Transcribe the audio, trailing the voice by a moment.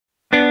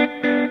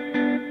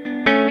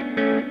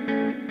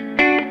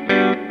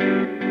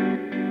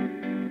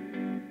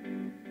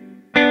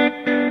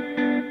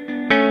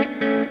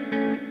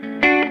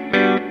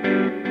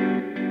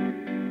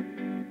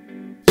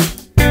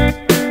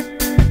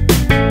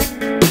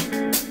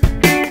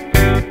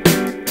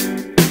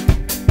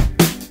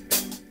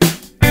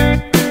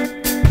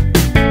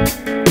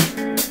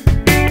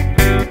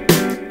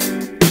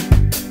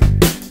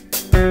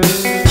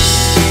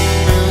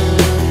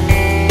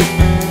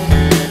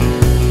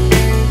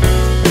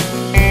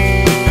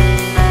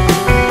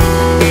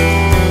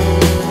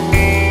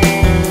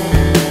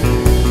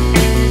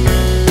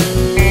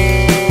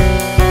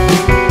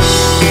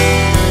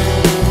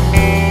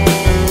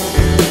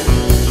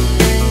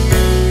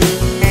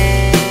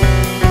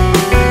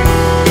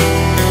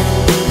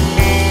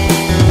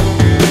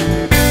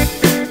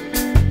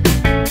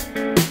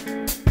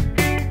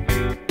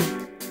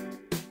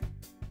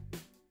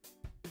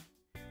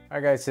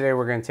guys, today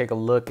we're going to take a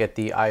look at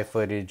the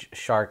iFootage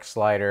shark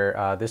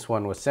slider. This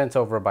one was sent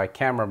over by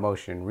Camera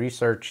Motion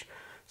Research,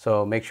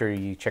 so make sure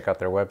you check out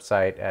their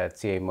website at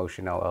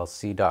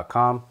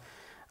camotionllc.com.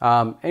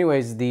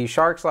 Anyways, the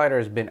shark slider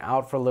has been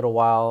out for a little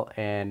while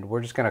and we're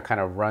just going to kind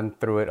of run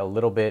through it a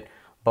little bit.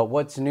 But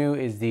what's new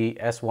is the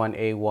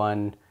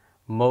S1A1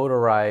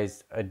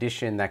 motorized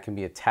edition that can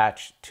be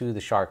attached to the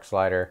shark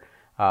slider,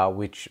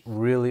 which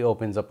really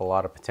opens up a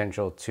lot of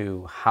potential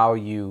to how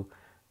you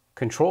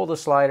control the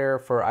slider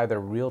for either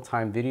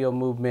real-time video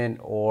movement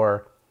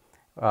or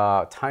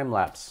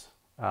time-lapse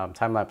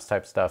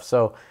type stuff.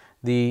 So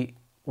the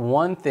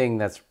one thing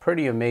that's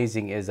pretty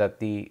amazing is that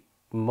the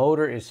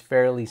motor is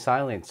fairly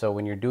silent. So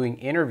when you're doing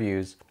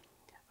interviews,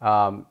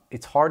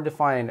 it's hard to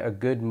find a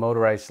good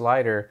motorized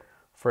slider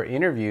for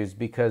interviews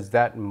because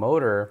that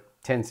motor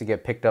tends to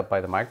get picked up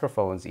by the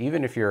microphones.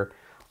 Even if you're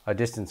a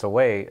distance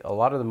away, a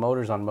lot of the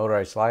motors on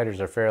motorized sliders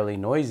are fairly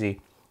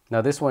noisy.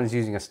 Now this one's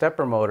using a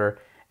stepper motor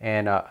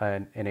and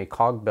a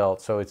cog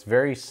belt, so it's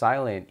very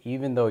silent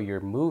even though you're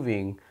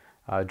moving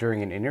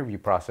during an interview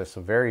process.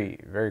 So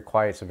very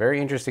quiet. So very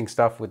interesting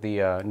stuff with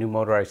the new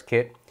motorized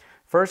kit.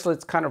 First,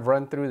 let's kind of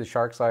run through the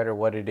shark slider,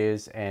 what it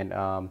is, and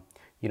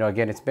you know,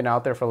 again, it's been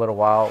out there for a little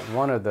while.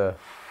 One of the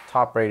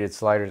top rated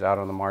sliders out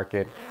on the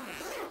market.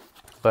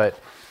 But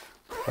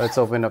let's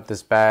open up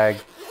this bag.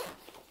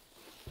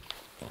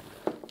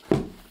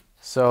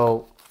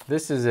 So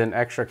this is an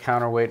extra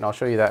counterweight, and I'll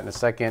show you that in a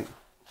second.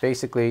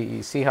 Basically,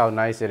 you see how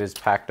nice it is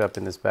packed up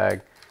in this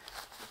bag.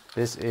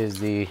 This is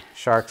the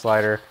shark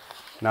slider.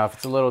 Now, if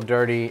it's a little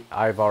dirty,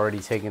 I've already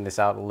taken this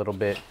out a little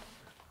bit,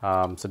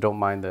 so don't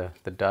mind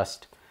the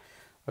dust.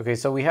 Okay,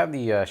 so we have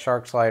the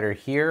shark slider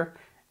here.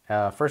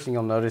 First thing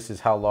you'll notice is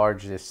how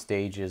large this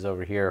stage is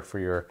over here for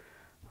your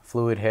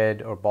fluid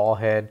head or ball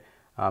head.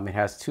 It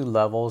has two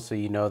levels, so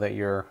you know that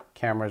your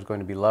camera is going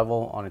to be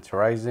level on its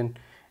horizon.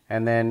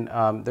 And then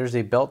there's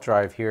a belt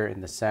drive here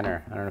in the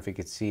center. I don't know if you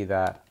could see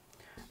that.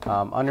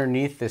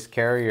 Underneath this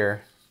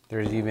carrier,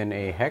 there's even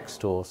a hex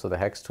tool. So the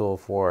hex tool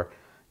for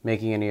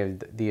making any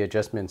of the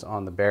adjustments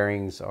on the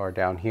bearings are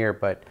down here.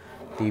 But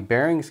the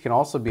bearings can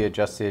also be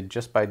adjusted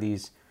just by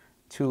these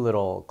two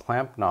little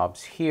clamp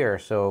knobs here.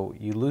 So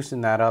you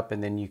loosen that up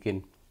and then you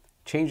can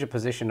change the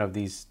position of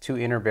these two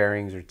inner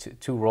bearings or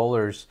two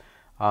rollers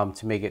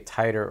to make it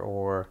tighter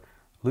or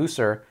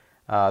looser.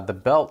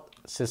 The belt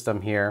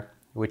system here,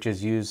 which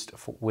is used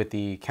with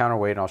the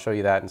counterweight, and I'll show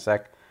you that in a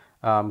sec,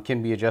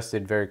 can be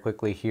adjusted very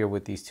quickly here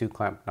with these two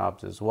clamp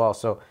knobs as well.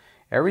 So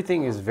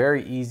everything is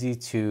very easy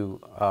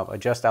to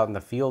adjust out in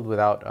the field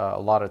without a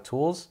lot of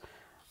tools.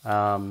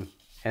 And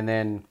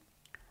then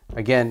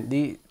again,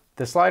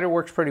 the slider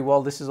works pretty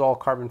well. This is all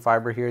carbon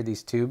fiber here,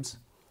 these tubes.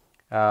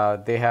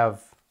 They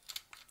have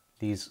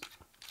these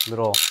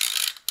little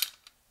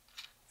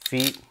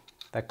feet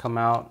that come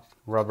out,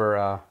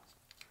 rubber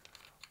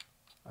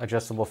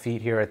adjustable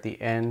feet here at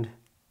the end.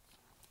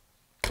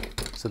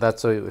 So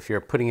that's so if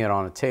you're putting it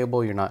on a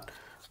table, you're not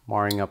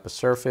marring up a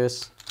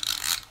surface,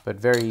 but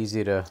very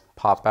easy to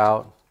pop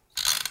out.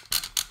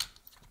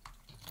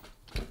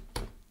 Let's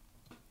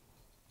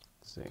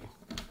see.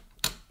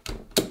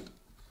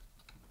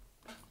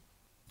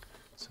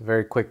 So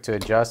very quick to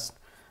adjust.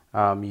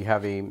 You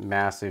have a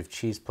massive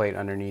cheese plate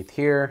underneath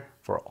here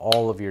for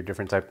all of your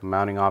different type of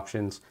mounting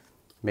options,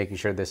 making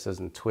sure this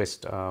doesn't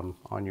twist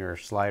on your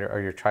slider or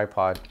your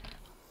tripod.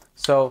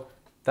 So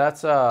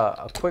that's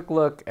a quick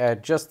look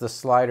at just the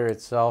slider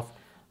itself.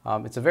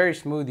 It's a very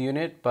smooth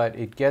unit, but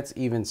it gets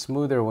even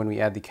smoother when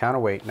we add the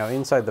counterweight. Now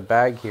inside the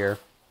bag here,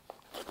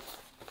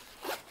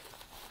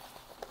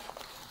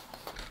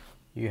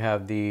 you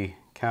have the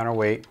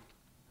counterweight,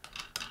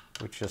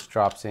 which just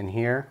drops in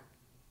here.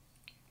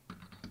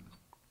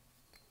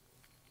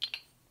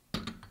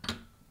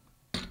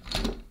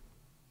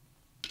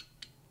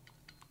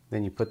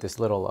 Then you put this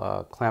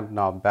little clamp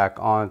knob back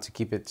on to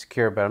keep it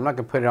secure, but I'm not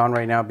gonna put it on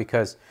right now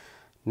because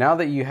now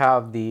that you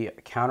have the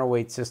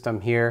counterweight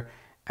system here,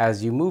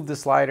 as you move the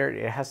slider,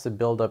 it has to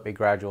build up a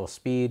gradual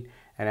speed,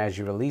 and as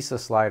you release the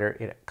slider,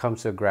 it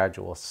comes to a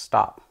gradual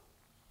stop.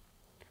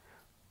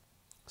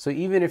 So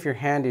even if your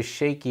hand is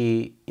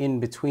shaky in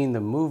between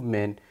the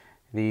movement,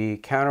 the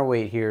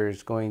counterweight here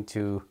is going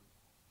to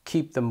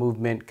keep the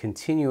movement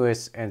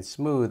continuous and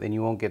smooth, and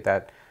you won't get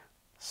that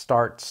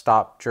start,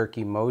 stop,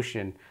 jerky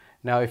motion.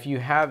 Now, if you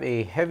have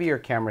a heavier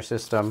camera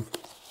system,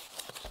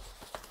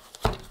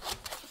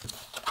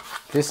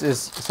 this is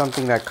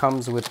something that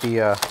comes with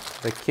the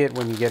kit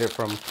when you get it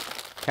from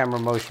Camera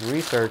Motion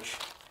Research.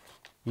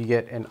 You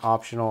get an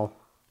optional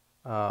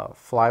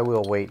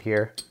flywheel weight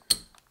here,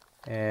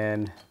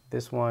 and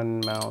this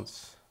one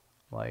mounts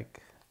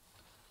like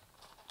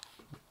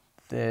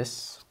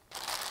this.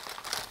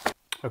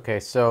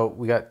 Okay, so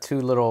we got two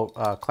little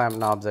clamp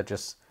knobs that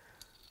just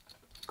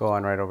go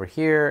on right over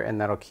here, and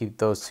that'll keep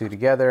those two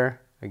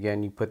together.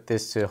 Again, you put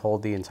this to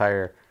hold the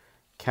entire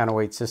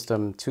counterweight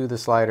system to the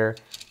slider.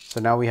 So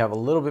now we have a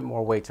little bit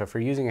more weight. So if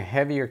you're using a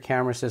heavier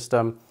camera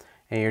system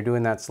and you're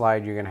doing that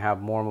slide, you're gonna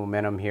have more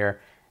momentum here.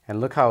 And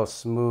look how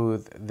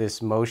smooth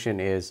this motion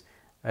is.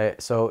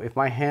 So if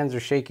my hands are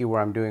shaky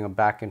where I'm doing a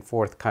back and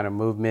forth kind of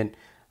movement,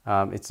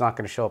 it's not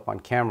going to show up on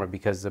camera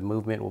because the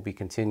movement will be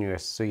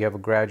continuous. So you have a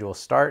gradual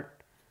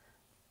start,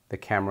 the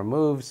camera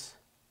moves,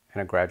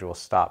 and a gradual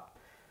stop.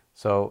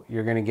 So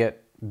you're going to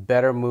get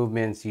better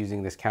movements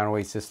using this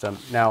counterweight system.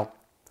 Now,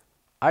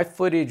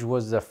 iFootage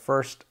was the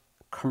first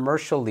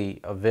commercially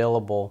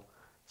available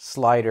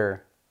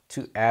slider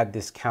to add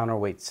this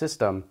counterweight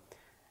system.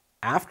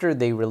 After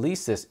they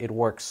released this, it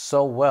works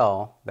so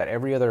well that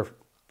every other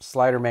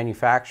slider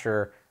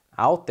manufacturer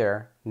out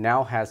there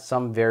now has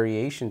some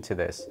variation to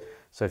this.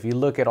 So if you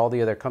look at all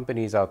the other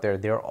companies out there,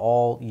 they're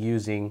all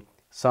using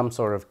some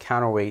sort of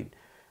counterweight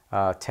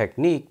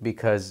technique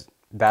because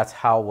that's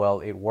how well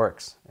it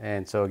works.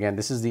 And so again,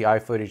 this is the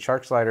iFootage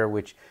shark slider,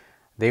 which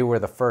they were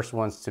the first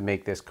ones to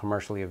make this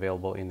commercially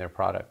available in their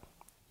product.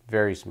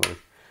 Very smooth.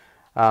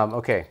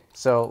 Okay,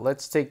 so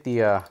let's take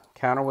the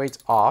counterweights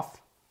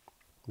off,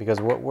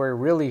 because what we're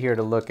really here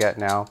to look at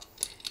now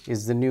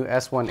is the new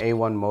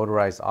S1A1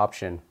 motorized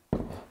option.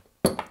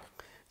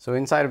 So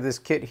inside of this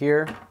kit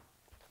here,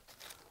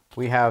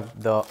 we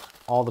have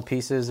all the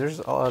pieces. There's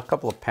a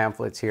couple of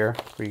pamphlets here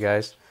for you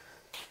guys.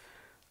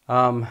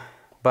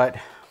 But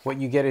what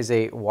you get is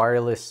a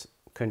wireless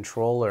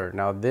controller.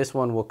 Now this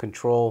one will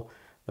control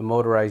the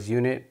motorized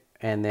unit,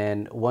 and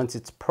then once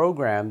it's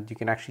programmed, you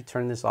can actually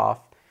turn this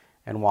off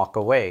and walk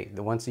away.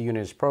 Once the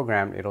unit is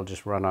programmed, it'll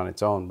just run on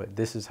its own, but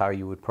this is how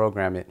you would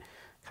program it.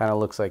 Kind of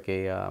looks like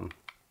a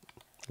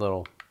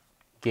little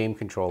game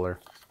controller.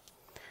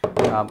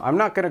 I'm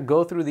not going to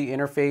go through the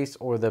interface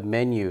or the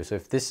menu, so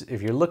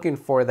if you're looking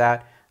for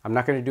that, I'm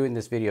not going to do it in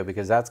this video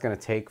because that's going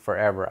to take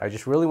forever. I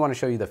just really want to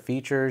show you the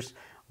features,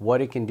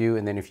 what it can do,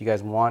 and then if you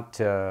guys want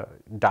to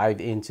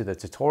dive into the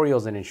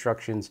tutorials and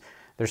instructions,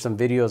 there's some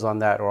videos on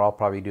that, or I'll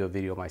probably do a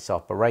video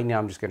myself. But right now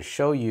I'm just going to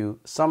show you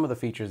some of the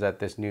features that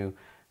this new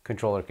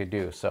controller could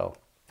do. So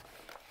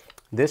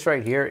this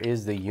right here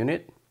is the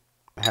unit.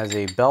 It has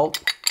a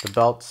belt. The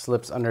belt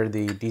slips under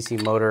the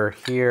DC motor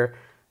here,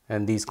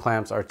 and these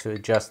clamps are to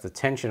adjust the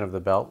tension of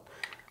the belt.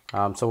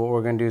 So what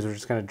we're going to do is we're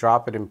just going to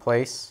drop it in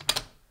place,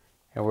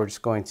 and we're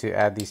just going to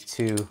add these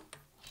two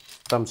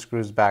thumb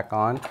screws back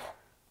on.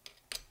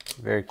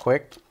 Very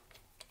quick.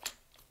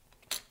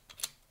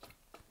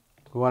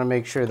 We want to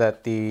make sure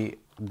that the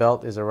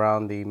belt is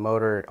around the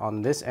motor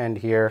on this end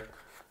here,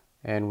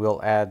 and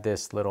we'll add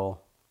this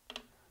little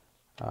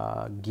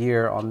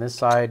gear on this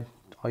side.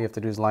 All you have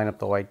to do is line up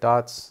the white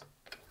dots.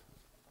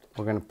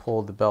 We're going to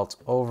pull the belt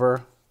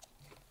over,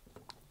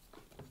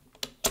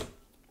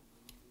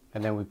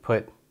 and then we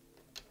put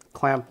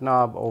clamp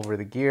knob over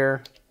the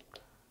gear.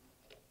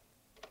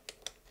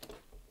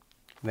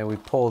 And then we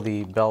pull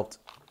the belt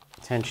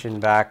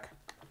tension back,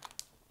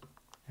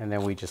 and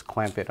then we just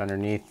clamp it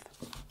underneath.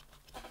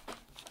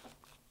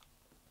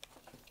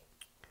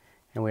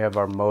 And we have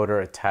our motor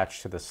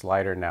attached to the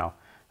slider now.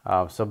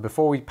 So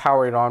before we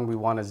power it on, we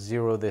want to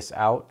zero this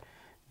out,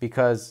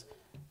 because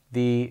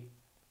the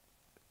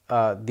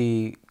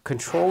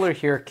controller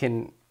here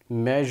can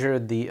measure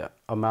the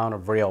amount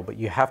of rail, but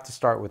you have to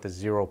start with a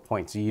 0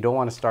 point. So you don't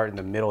want to start in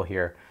the middle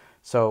here.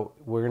 So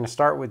we're going to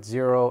start with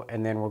 0,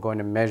 and then we're going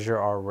to measure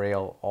our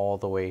rail all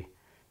the way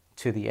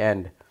to the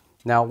end.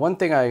 Now, one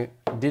thing I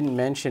didn't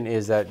mention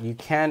is that you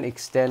can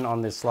extend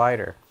on this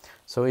slider.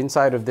 So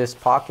inside of this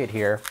pocket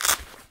here,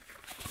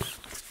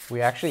 we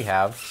actually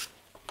have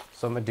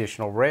some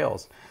additional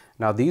rails.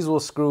 Now these will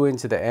screw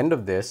into the end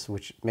of this,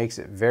 which makes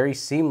it very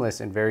seamless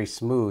and very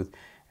smooth.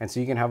 And so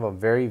you can have a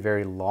very,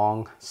 very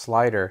long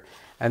slider.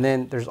 And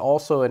then there's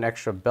also an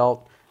extra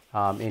belt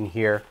in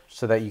here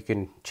so that you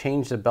can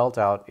change the belt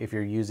out if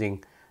you're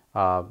using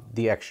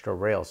the extra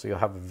rail. So you'll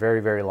have a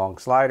very, very long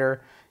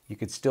slider. You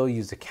could still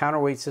use the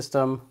counterweight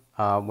system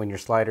when your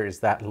slider is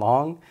that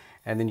long.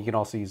 And then you can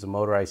also use a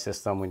motorized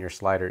system when your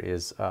slider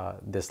is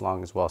this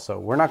long as well. So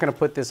we're not going to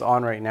put this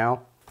on right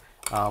now.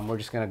 We're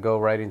just going to go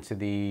right into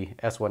the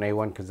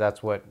S1A1 because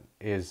that's what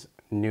is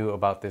new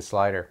about this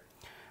slider.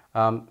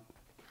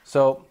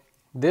 So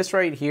this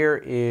right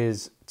here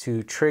is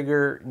to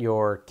trigger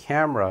your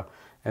camera,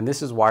 and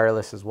this is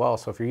wireless as well.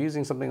 So if you're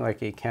using something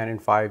like a Canon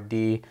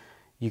 5D,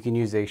 you can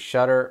use a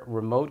shutter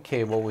remote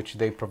cable, which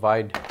they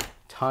provide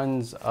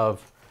tons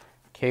of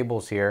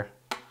cables here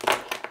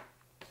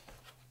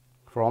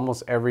for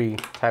almost every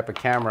type of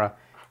camera.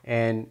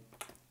 And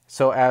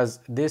so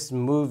as this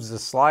moves the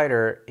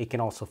slider, it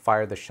can also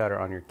fire the shutter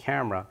on your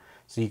camera.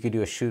 So you could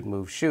do a shoot,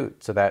 move,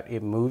 shoot, so that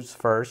it moves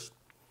first,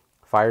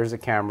 fires the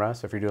camera.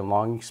 So if you're doing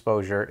long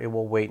exposure, it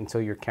will wait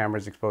until your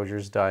camera's exposure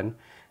is done,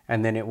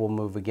 and then it will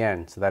move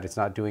again, so that it's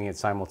not doing it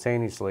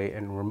simultaneously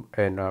and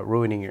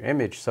ruining your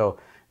image. So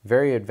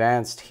very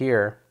advanced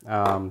here.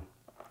 And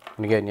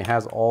again, it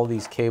has all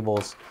these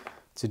cables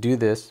to do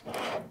this,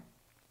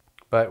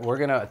 but we're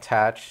gonna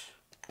attach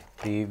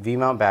the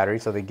V-mount battery.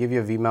 So they give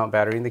you a V-mount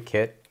battery in the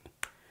kit,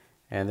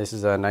 and this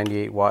is a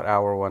 98 watt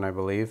hour one, I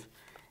believe.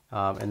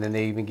 And then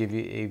they even give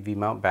you a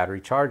V-mount battery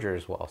charger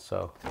as well,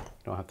 so you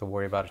don't have to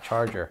worry about a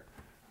charger.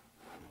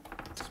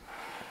 Let's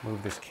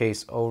move this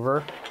case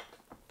over,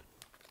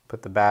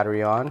 put the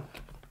battery on.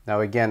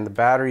 Now again, the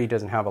battery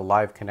doesn't have a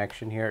live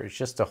connection here. It's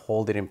just to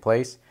hold it in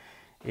place.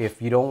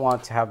 If you don't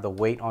want to have the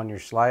weight on your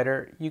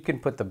slider, you can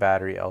put the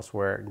battery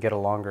elsewhere and get a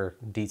longer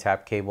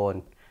D-tap cable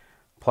and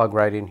plug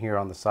right in here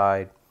on the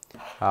side.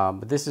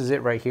 But this is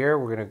it right here.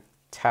 We're going to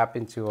tap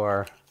into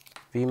our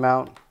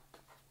V-mount.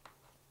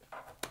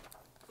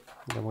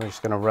 Then we're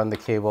just going to run the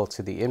cable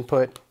to the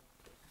input.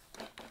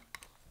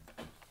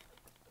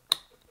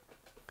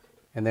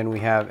 And then we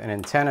have an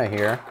antenna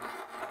here.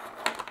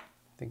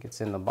 I think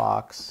it's in the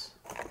box.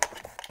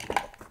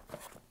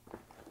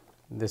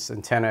 This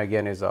antenna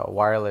again is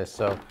wireless,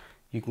 so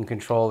you can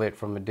control it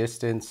from a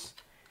distance.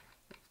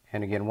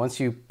 And again,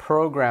 once you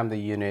program the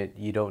unit,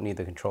 you don't need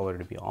the controller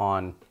to be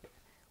on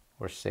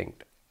or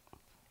synced.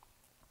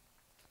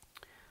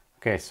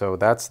 Okay, so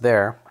that's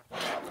there.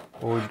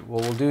 What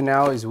we'll do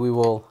now is we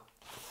will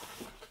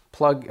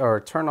plug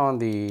or turn on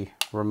the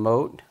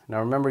remote. Now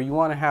remember, you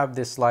want to have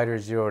this slider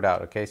zeroed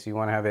out, okay? So you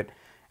want to have it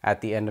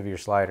at the end of your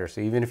slider. So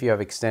even if you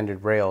have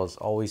extended rails,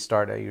 always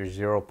start at your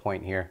 0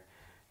 point here.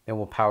 Then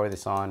we'll power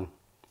this on.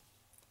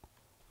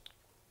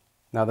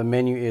 Now the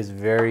menu is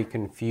very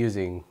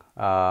confusing,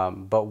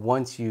 but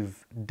once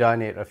you've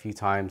done it a few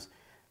times,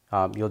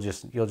 you'll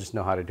just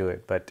know how to do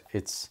it. But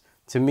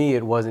to me,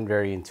 it wasn't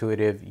very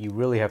intuitive. You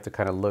really have to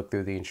kind of look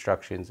through the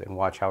instructions and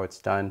watch how it's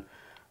done.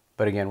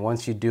 But again,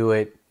 once you do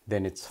it,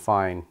 then it's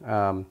fine.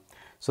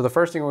 So the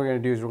first thing we're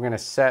going to do is we're going to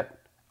set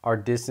our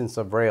distance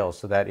of rails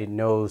so that it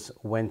knows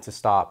when to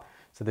stop,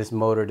 so this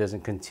motor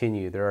doesn't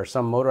continue. There are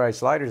some motorized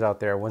sliders out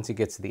there, once it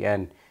gets to the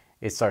end,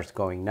 it starts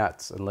going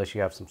nuts unless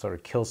you have some sort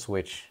of kill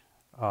switch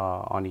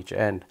on each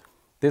end.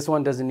 This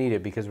one doesn't need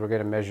it because we're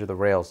going to measure the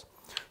rails.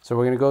 So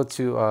we're going to go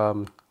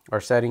to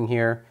our setting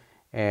here,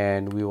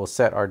 and we will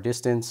set our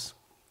distance.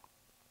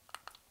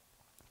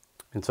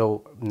 And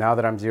so now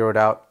that I'm zeroed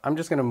out, I'm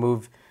just going to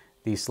move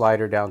the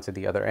slider down to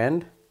the other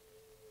end.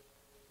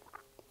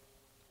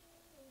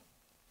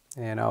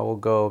 And I will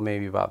go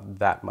maybe about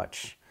that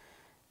much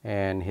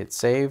and hit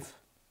save.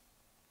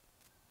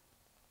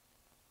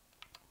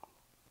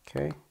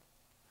 Okay.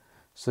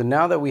 So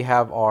now that we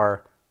have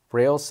our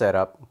rail set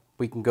up,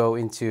 we can go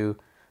into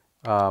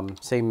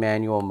say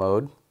manual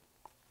mode.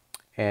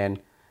 And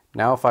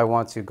now if I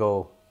want to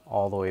go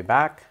all the way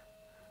back,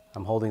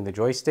 I'm holding the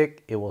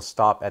joystick, it will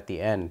stop at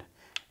the end.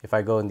 If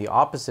I go in the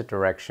opposite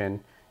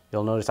direction,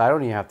 you'll notice I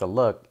don't even have to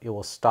look, it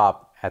will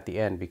stop at the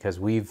end because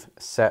we've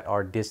set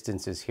our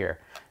distances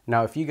here.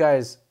 Now, if you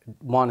guys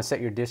want to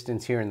set your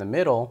distance here in the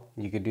middle,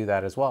 you could do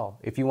that as well.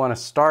 If you want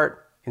to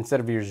start, instead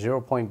of your 0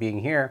 point being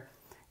here,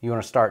 you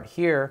want to start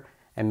here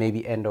and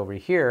maybe end over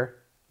here,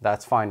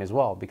 that's fine as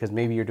well, because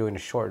maybe you're doing a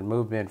short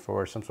movement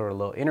for some sort of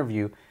little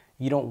interview.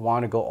 You don't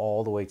want to go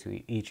all the way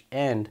to each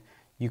end.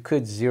 You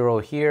could zero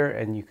here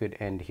and you could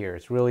end here.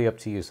 It's really up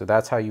to you. So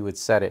that's how you would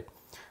set it.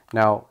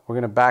 Now we're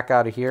going to back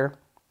out of here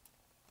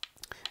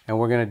and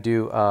we're going to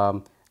do,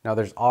 now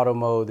there's auto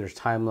mode, there's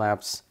time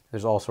lapse,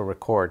 there's also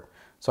record.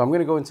 So I'm going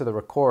to go into the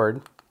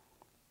record,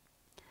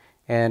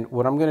 and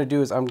what I'm going to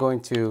do is I'm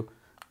going to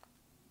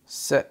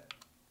set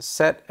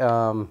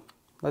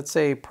let's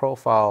say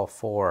profile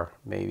 4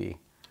 maybe.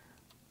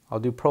 I'll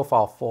do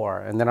profile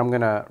 4, and then I'm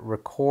going to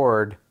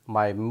record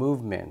my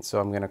movement. So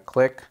I'm going to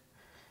click,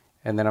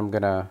 and then I'm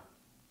going to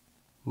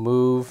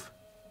move.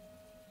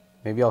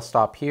 Maybe I'll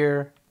stop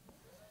here,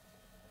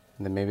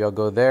 and then maybe I'll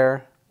go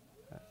there,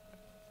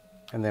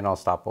 and then I'll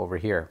stop over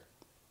here.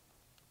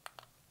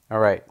 All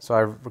right, so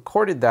I've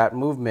recorded that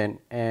movement,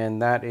 and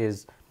that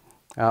is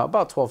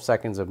about 12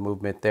 seconds of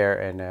movement there,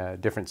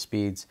 and different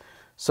speeds.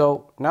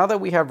 So now that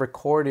we have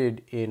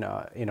recorded in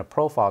a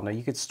profile, now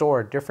you could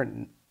store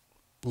different,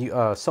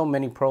 so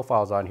many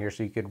profiles on here,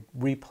 so you could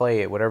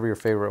replay it, whatever your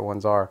favorite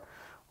ones are.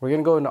 We're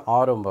gonna go into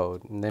auto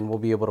mode, and then we'll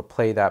be able to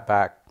play that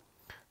back.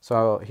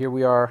 So here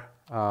we are,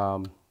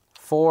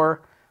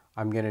 4.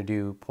 I'm gonna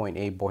do point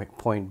A,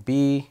 point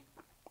B,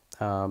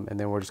 and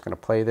then we're just gonna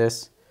play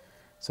this.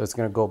 So it's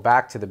going to go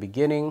back to the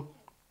beginning,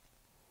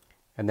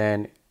 and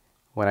then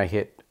when I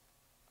hit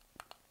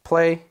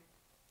play,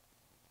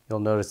 you'll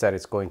notice that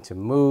it's going to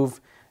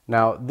move.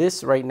 Now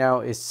this right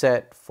now is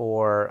set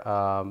for,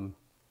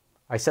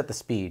 I set the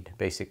speed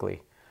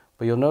basically,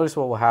 but you'll notice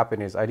what will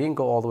happen is I didn't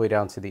go all the way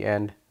down to the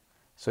end,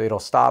 so it'll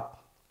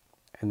stop,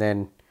 and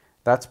then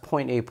that's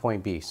point A,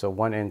 point B, so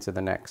one end to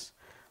the next.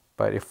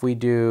 But if we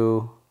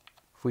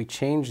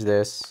change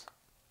this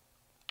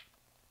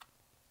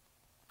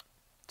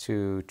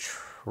to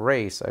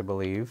trace, I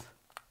believe.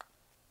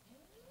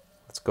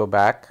 Let's go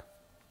back.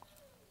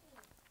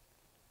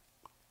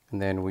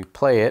 And then we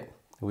play it.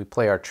 We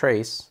play our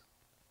trace.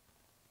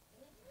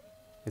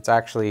 It's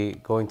actually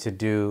going to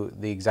do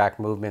the exact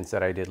movements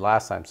that I did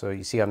last time. So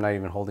you see I'm not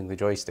even holding the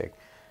joystick,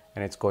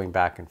 and it's going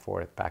back and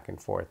forth, back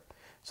and forth.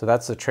 So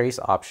that's the trace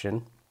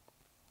option.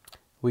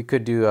 We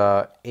could do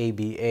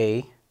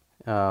ABA,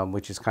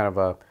 which is kind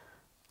of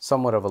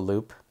somewhat of a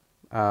loop.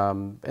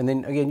 And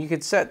then again, you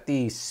could set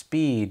the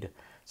speed.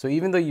 So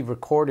even though you've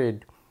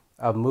recorded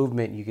a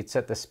movement, you could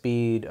set the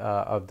speed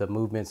of the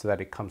movement so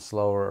that it comes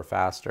slower or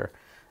faster.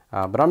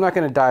 But I'm not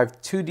going to dive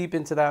too deep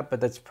into that, but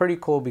that's pretty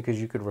cool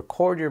because you could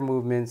record your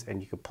movements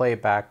and you could play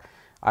it back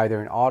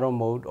either in auto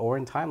mode or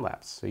in time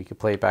lapse. So you could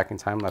play it back in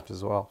time lapse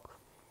as well.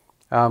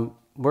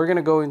 We're going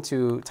to go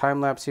into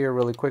time lapse here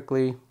really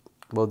quickly.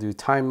 We'll do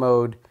time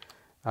mode.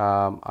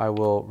 I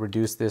will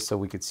reduce this so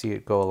we could see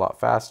it go a lot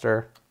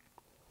faster.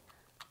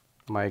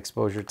 My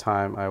exposure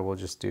time, I will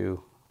just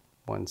do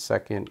 1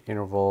 second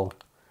interval.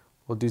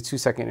 We'll do 2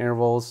 second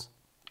intervals.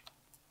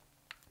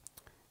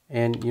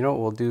 And you know,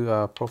 we'll do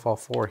profile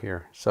 4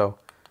 here. So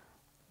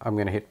I'm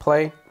going to hit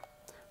play.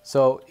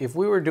 So if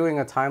we were doing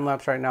a time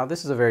lapse right now,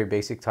 this is a very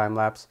basic time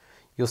lapse.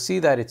 You'll see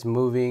that it's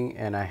moving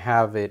and I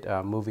have it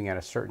moving at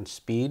a certain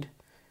speed,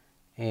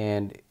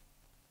 and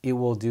it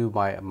will do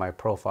my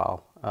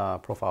profile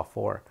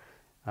 4.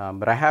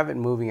 But I have it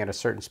moving at a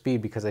certain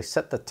speed because I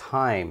set the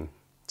time.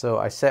 So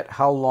I set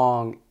how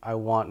long I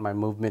want my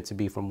movement to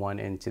be from one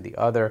end to the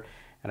other,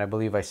 and I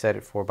believe I set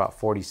it for about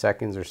 40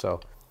 seconds or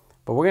so.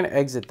 But we're going to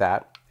exit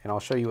that, and I'll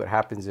show you what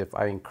happens if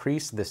I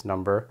increase this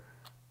number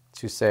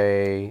to,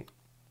 say,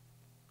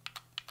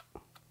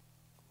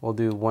 we'll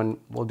do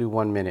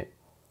 1 minute,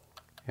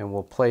 and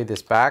we'll play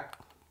this back.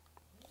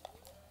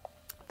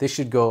 This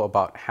should go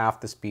about half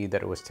the speed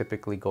that it was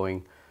typically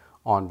going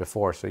on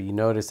before. So you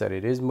notice that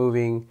it is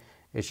moving,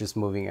 it's just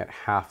moving at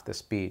half the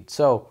speed.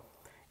 So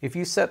if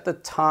you set the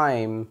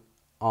time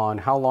on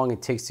how long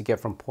it takes to get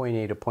from point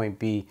A to point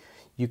B,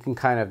 you can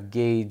kind of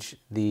gauge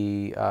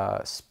the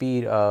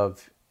speed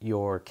of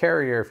your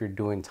carrier if you're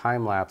doing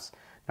time lapse.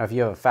 Now, if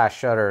you have a fast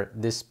shutter,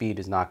 this speed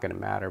is not going to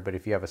matter. But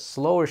if you have a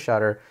slower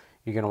shutter,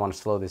 you're going to want to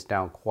slow this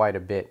down quite a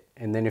bit.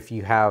 And then if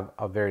you have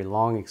a very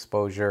long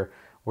exposure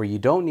where you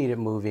don't need it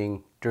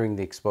moving during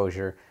the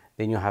exposure,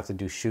 then you'll have to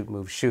do shoot,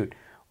 move, shoot,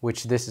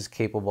 which this is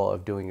capable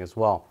of doing as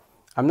well.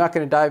 I'm not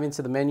going to dive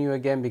into the menu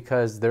again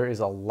because there is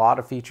a lot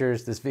of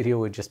features. This video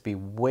would just be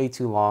way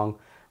too long,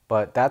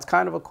 but that's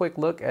kind of a quick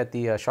look at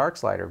the Shark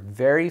slider.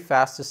 Very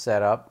fast to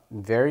set up,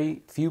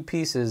 very few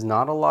pieces,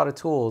 not a lot of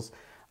tools.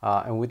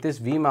 And with this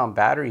V-mount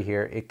battery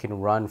here, it can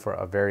run for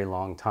a very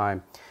long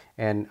time.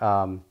 And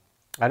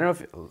I don't know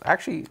if,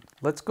 actually,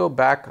 let's go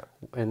back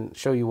and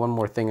show you one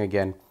more thing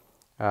again.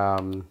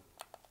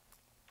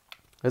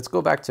 Let's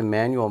go back to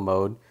manual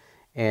mode.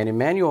 And in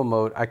manual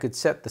mode, I could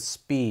set the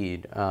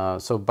speed.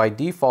 So by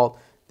default,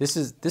 this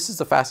is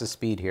the fastest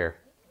speed here.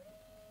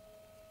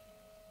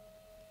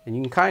 And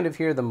you can kind of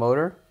hear the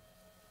motor,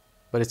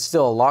 but it's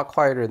still a lot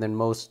quieter than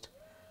most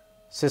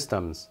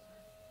systems.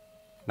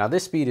 Now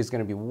this speed is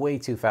going to be way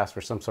too fast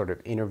for some sort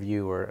of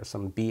interview or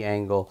some B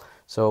angle.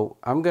 So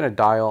I'm going to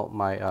dial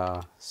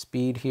my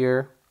speed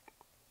here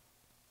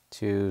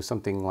to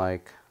something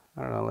like,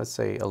 I don't know, let's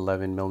say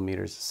 11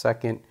 millimeters a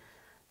second.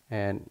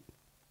 And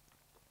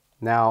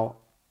now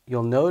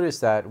you'll notice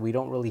that we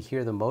don't really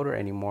hear the motor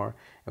anymore,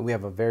 and we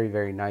have a very,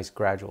 very nice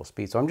gradual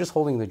speed. So I'm just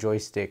holding the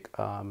joystick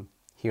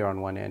here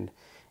on one end,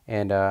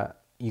 and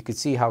you can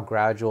see how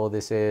gradual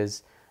this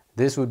is.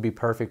 This would be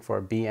perfect for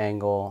a B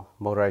angle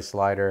motorized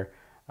slider.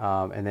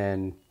 And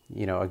then,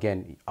 you know,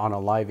 again, on a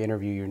live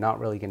interview, you're not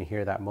really going to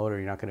hear that motor.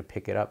 You're not going to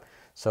pick it up.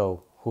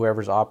 So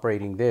whoever's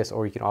operating this,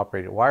 or you can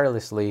operate it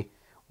wirelessly,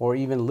 or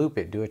even loop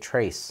it, do a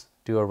trace,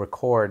 do a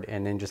record,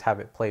 and then just have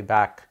it play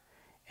back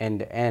end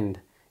to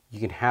end. You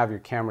can have your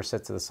camera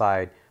set to the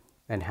side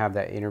and have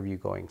that interview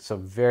going. So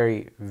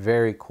very,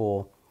 very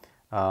cool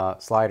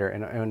slider.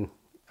 And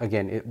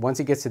again, once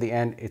it gets to the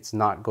end, it's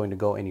not going to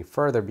go any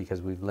further because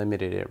we've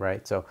limited it,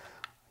 right? So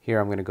here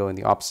I'm going to go in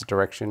the opposite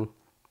direction.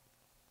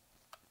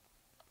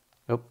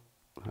 Nope,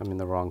 I'm in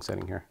the wrong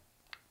setting here.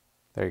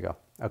 There you go.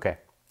 Okay.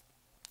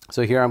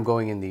 So here I'm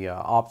going in the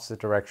opposite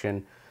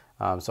direction.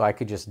 So I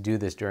could just do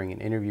this during an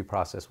interview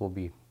process. We'll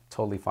be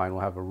totally fine.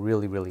 We'll have a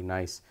really, really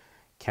nice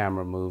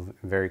camera move,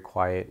 very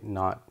quiet,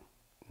 not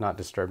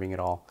disturbing at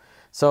all.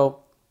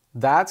 So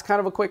that's kind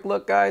of a quick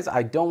look, guys.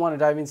 I don't want to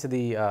dive into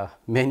the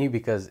menu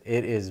because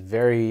it is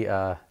very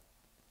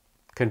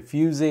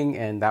confusing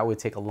and that would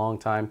take a long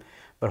time.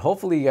 But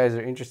hopefully you guys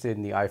are interested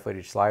in the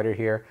iFootage slider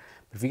here.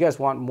 But if you guys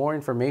want more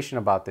information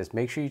about this,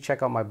 make sure you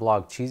check out my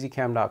blog,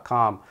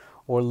 Cheesycam.com,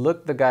 or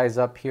look the guys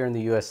up here in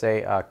the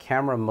USA,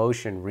 Camera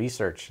Motion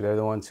Research. They're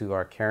the ones who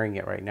are carrying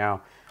it right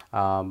now.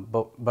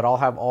 But I'll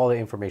have all the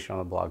information on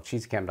the blog,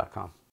 Cheesycam.com.